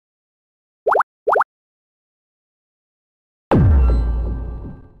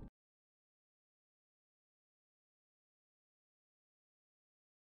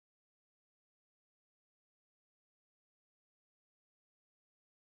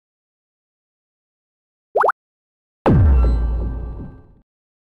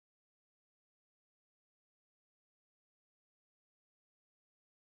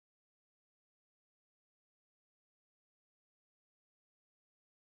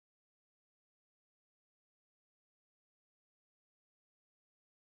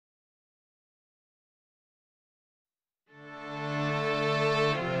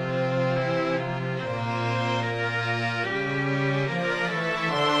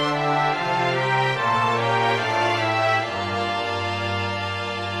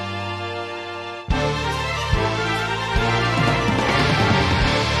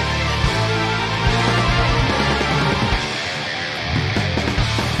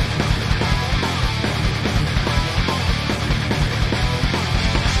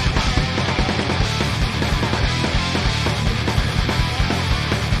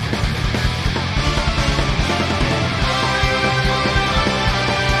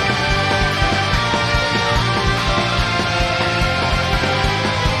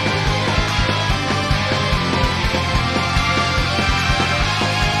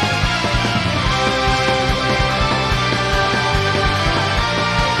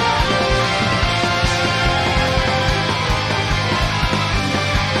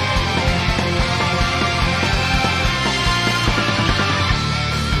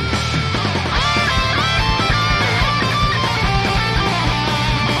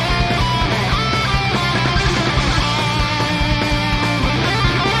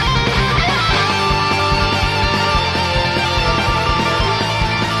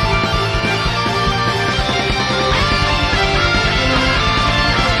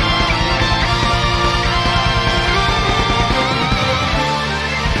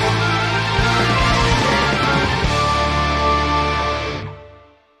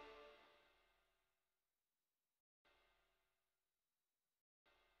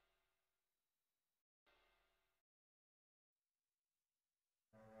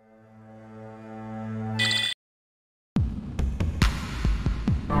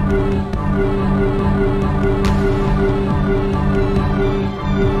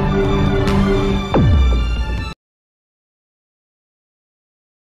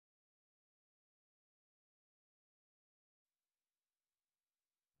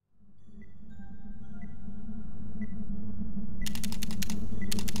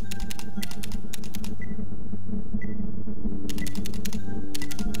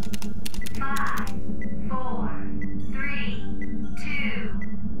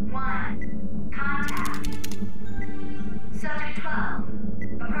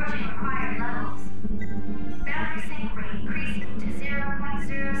Boundary sync rate increasing to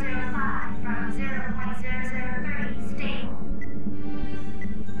 0.005 from 0.0030. Stable.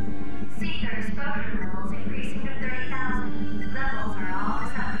 Seeker exposure levels increasing to 30,000. Levels are all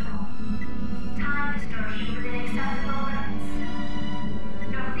acceptable. Time distortion within acceptable limits.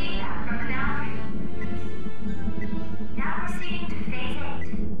 No feedback from the boundary. Now proceeding to phase 8.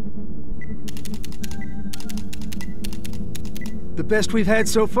 The best we've had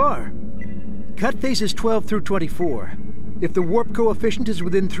so far. Cut phases 12 through 24. If the warp coefficient is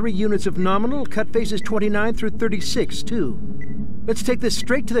within 3 units of nominal, cut phases 29 through 36, too. Let's take this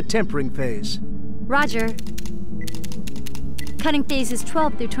straight to the tempering phase. Roger. Cutting phases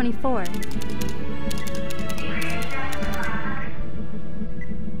 12 through 24.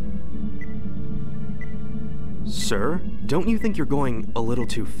 Sir, don't you think you're going a little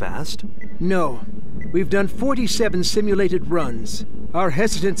too fast? No. We've done 47 simulated runs. Our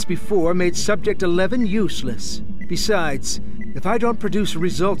hesitance before made Subject 11 useless. Besides, if I don't produce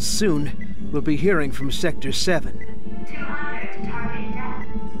results soon, we'll be hearing from Sector 7. 200 to target depth.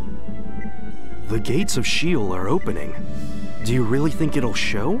 The gates of Sheol are opening. Do you really think it'll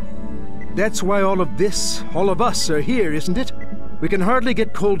show? That's why all of this, all of us are here, isn't it? We can hardly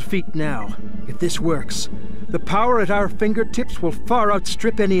get cold feet now. If this works, the power at our fingertips will far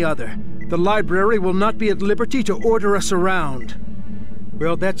outstrip any other. The library will not be at liberty to order us around.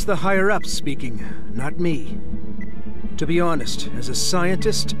 Well, that's the higher-ups speaking, not me. To be honest, as a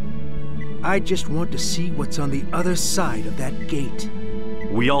scientist, I just want to see what's on the other side of that gate.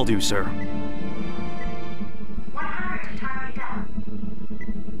 We all do, sir. 100 to target depth.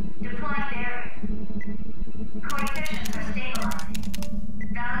 Deploying barrier. Coefficients are stabilizing.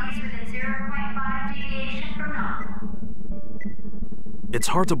 Values within 0.5 deviation from nominal. It's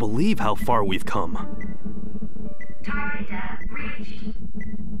hard to believe how far we've come. Target depth reached.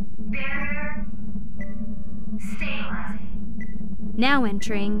 Barrier stabilizing. Now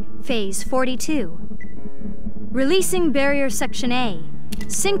entering phase 42. Releasing barrier section A.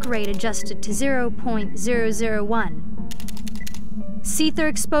 Sync rate adjusted to 0.001. Seether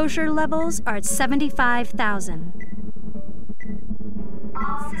exposure levels are at 75,000.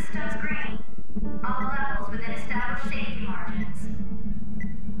 All systems green. All levels within established safety margins.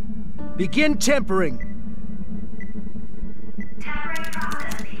 Begin tempering. Tempering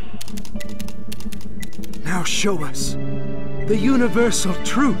process beginning. Now show us the universal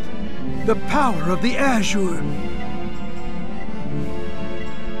truth, the power of the Azure.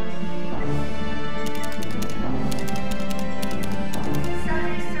 Subject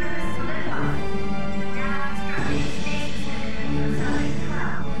surface solidified. Now instructing stasis limit for subject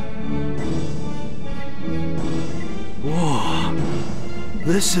 12. Whoa.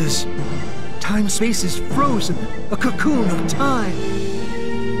 This is... Time-space is frozen, a cocoon of time.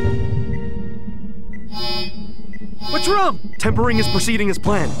 What's wrong? Tempering is proceeding as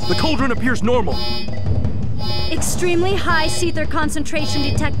planned. The cauldron appears normal. Extremely high Seether concentration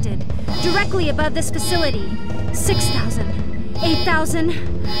detected. Directly above this facility. 6,000, 8,000,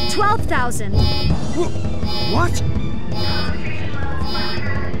 12,000. What? Concentration levels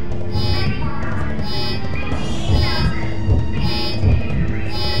 100. 34,000.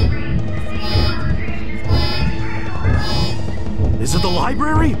 18,000. Is it the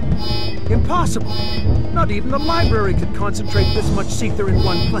library? Impossible. Not even the library could concentrate this much Seether in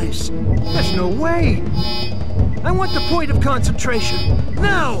one place. There's no way. I want the point of concentration.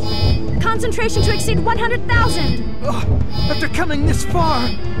 Now! Concentration to exceed 100,000. After coming this far,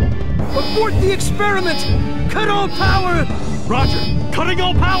 abort the experiment! Cut all power! Roger, cutting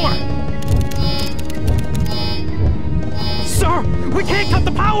all power! Sir, we can't cut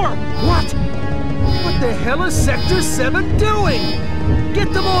the power! What? What the hell is Sector 7 doing?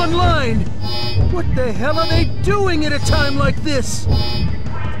 Get them online! What the hell are they doing at a time like this?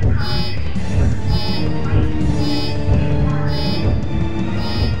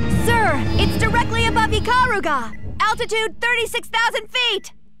 Sir, it's directly above Ikaruga. Altitude 36,000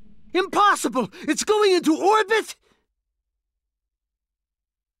 feet. Impossible! It's going into orbit?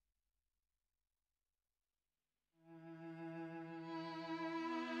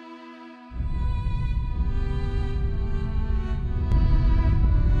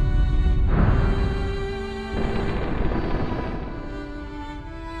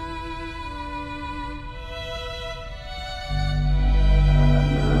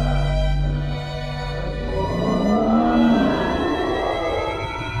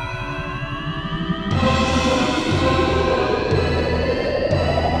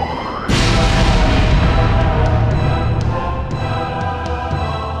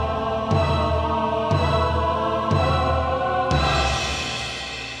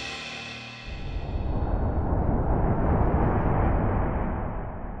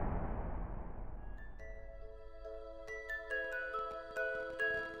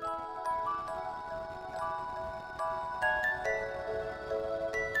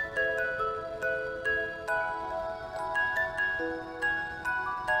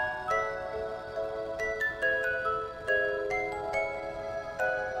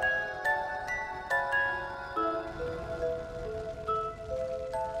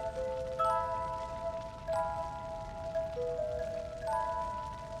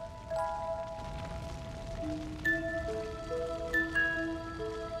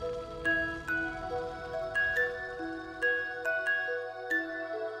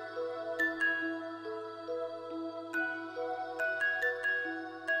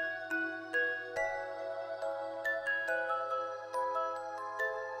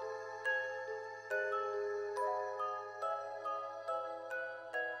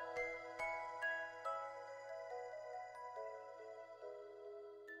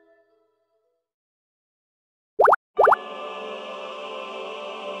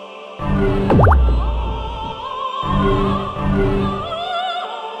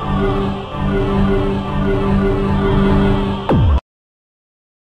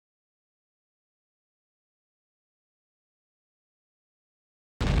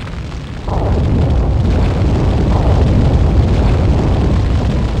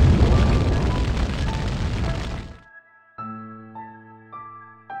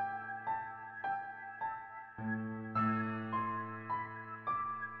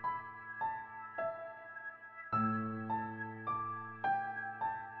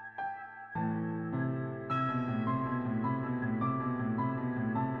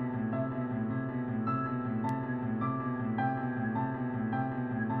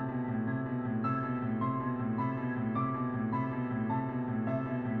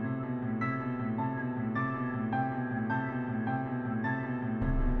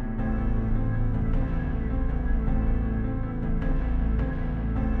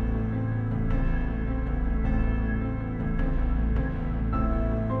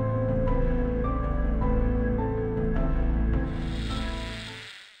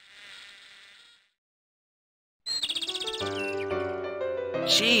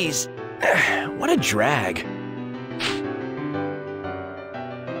 Jeez, what a drag.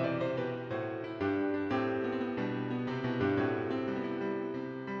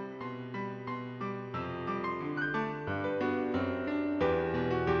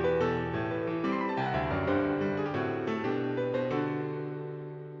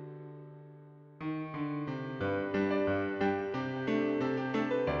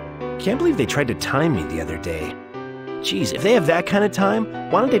 Can't believe they tried to time me the other day. Geez, if they have that kind of time,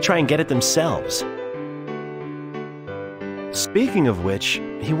 why don't they try and get it themselves? Speaking of which,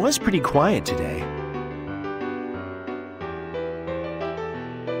 he was pretty quiet today.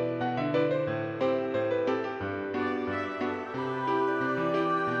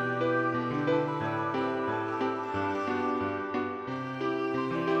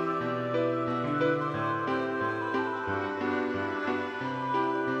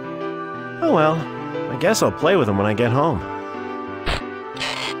 Oh well. I guess I'll play with him when I get home.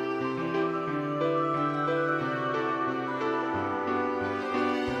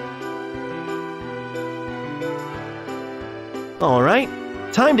 All right,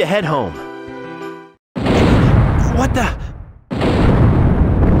 time to head home. What the?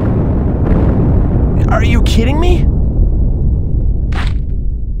 Are you kidding me?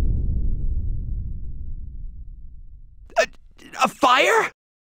 A fire?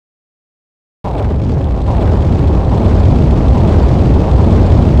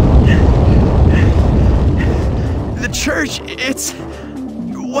 Church, it's...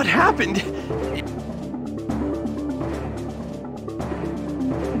 What happened?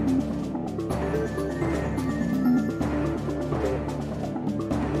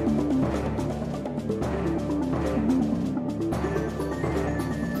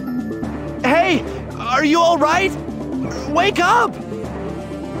 Hey! Are you all right? Wake up!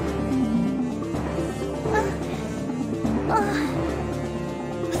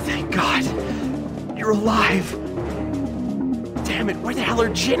 Thank God. You're alive. Damn it, where the hell are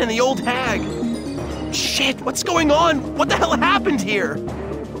Jin and the old hag? Shit, what's going on? What the hell happened here?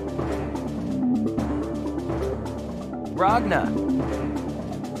 Ragna.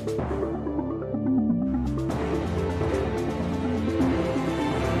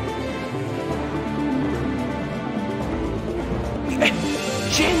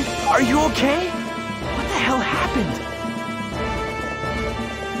 Jin, are you okay? What the hell happened?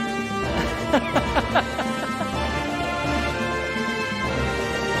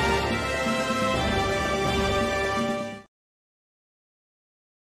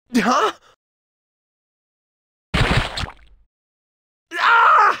 Huh?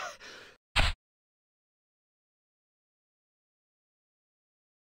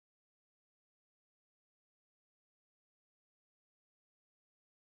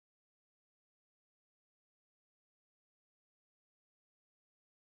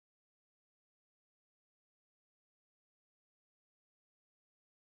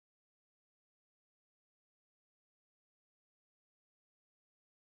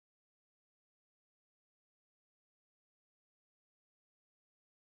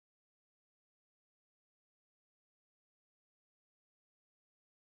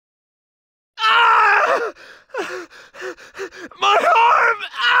 Ah! My arm!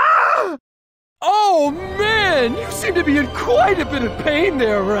 Ah! Oh man, you seem to be in quite a bit of pain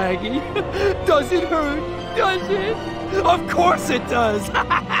there, Raggy. Does it hurt? Does it? Of course it does!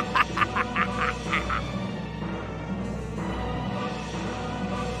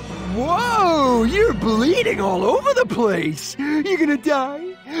 Whoa, you're bleeding all over the place. You gonna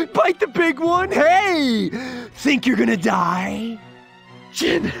die? Bite the big one? Hey! Think you're gonna die?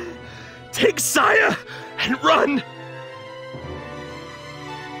 Jin, take Saya and run!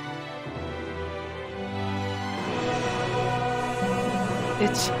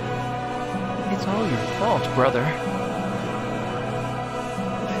 It's all your fault, brother.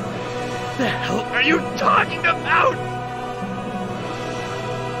 What the hell are you talking about?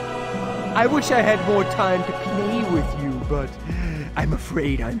 I wish I had more time to play with you, but I'm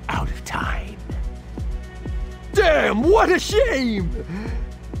afraid I'm out of time. Damn, what a shame!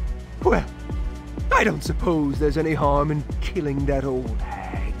 Well, I don't suppose there's any harm in killing that old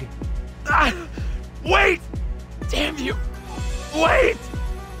hag. Ah, wait! Damn you! Wait!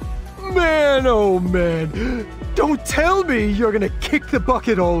 Man, oh man, don't tell me you're gonna kick the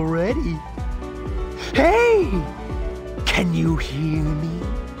bucket already. Hey! Can you hear me?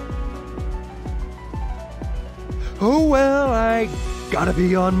 Oh well, I gotta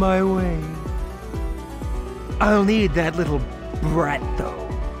be on my way. I'll need that little brat, though.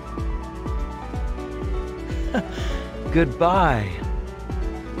 Goodbye,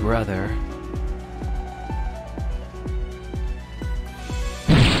 brother.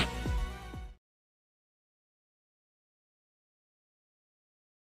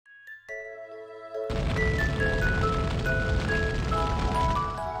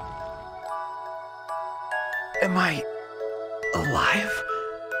 Am I alive?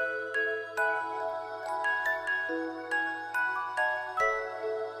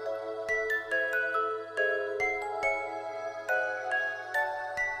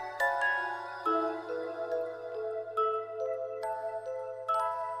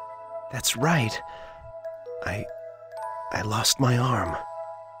 That's right. I lost my arm.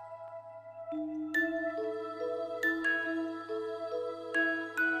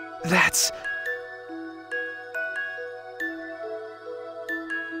 That's...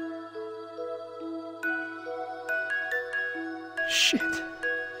 Shit.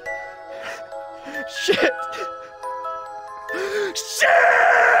 Shit! Shit!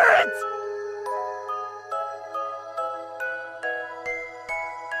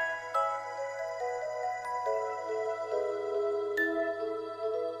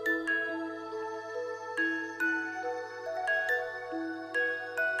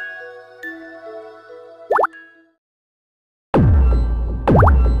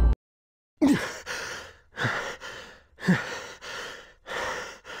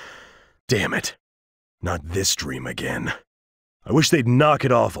 Damn it. Not this dream again. I wish they'd knock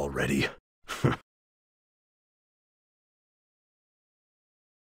it off already.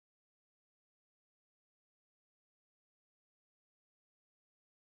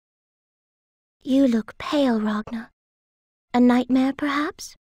 You look pale, Ragnar. A nightmare,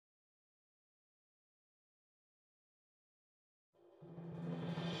 perhaps?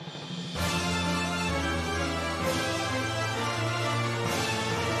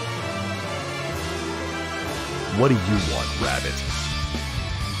 What do you want, Rabbit?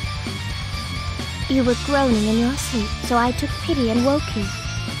 You were groaning in your sleep, so I took pity and woke you.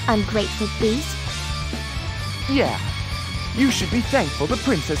 Ungrateful beast. Yeah. You should be thankful the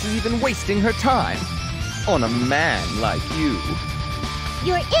princess is even wasting her time on a man like you.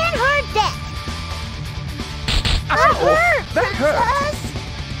 You're in her debt! Ow! That hurt!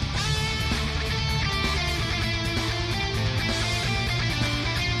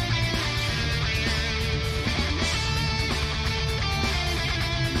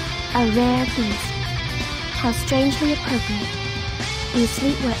 A rare beast. How strangely appropriate. You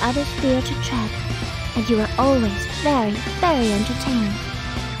sleep where others fear to tread, and you are always very, very entertaining.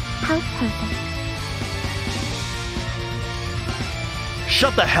 How perfect.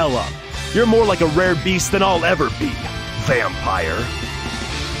 Shut the hell up! You're more like a rare beast than I'll ever be, vampire.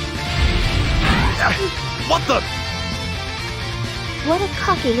 What the? What a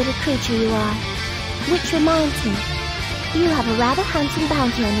cocky little creature you are. Which reminds me, you have a rather handsome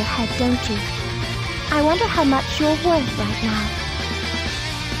bounty on your head, don't you? I wonder how much you're worth right now.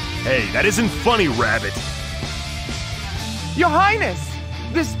 Hey, that isn't funny, Rabbit. Your Highness!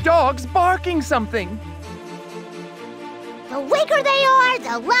 This dog's barking something! The weaker they are,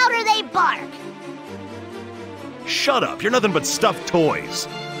 the louder they bark. Shut up, you're nothing but stuffed toys.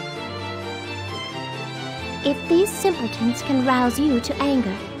 If these simpletons can rouse you to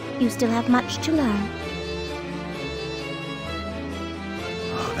anger, you still have much to learn.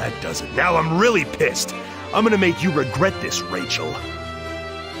 Oh, that does it. Now I'm really pissed. I'm gonna make you regret this, Rachel.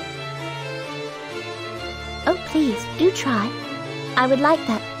 Oh, please, do try. I would like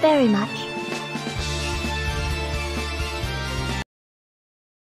that very much.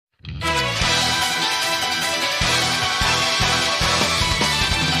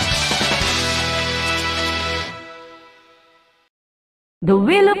 The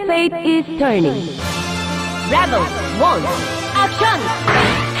wheel of fate is turning. Rebel, one, action!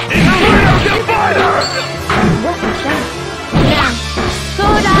 Inferno Divider! What is that? Now,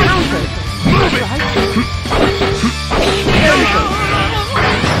 sword counter. Move it!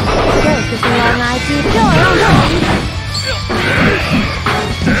 This is a long-eyed door.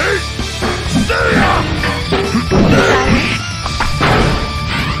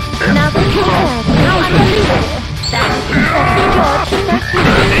 Now the third. Unbelievable. That is the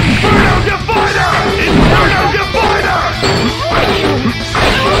Inferno Divider! Inferno Divider!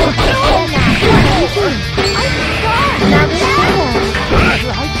 Now the third.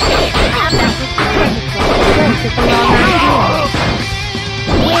 This is a long-eyed door.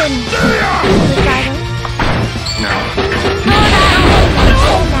 Win. Suicidal.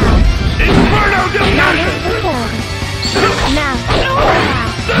 Inferno Divider! Now.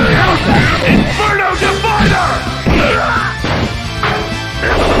 Inferno Divider! Inferno Divider!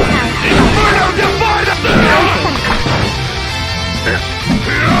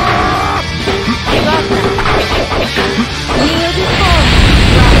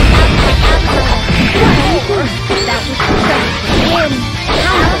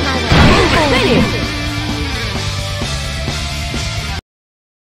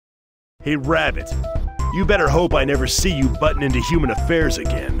 Hey, Rabbit. You better hope I never see you butting into human affairs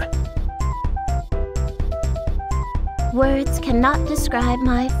again. Words cannot describe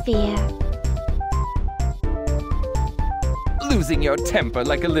my fear. Losing your temper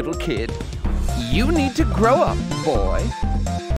like a little kid. You need to grow up, boy.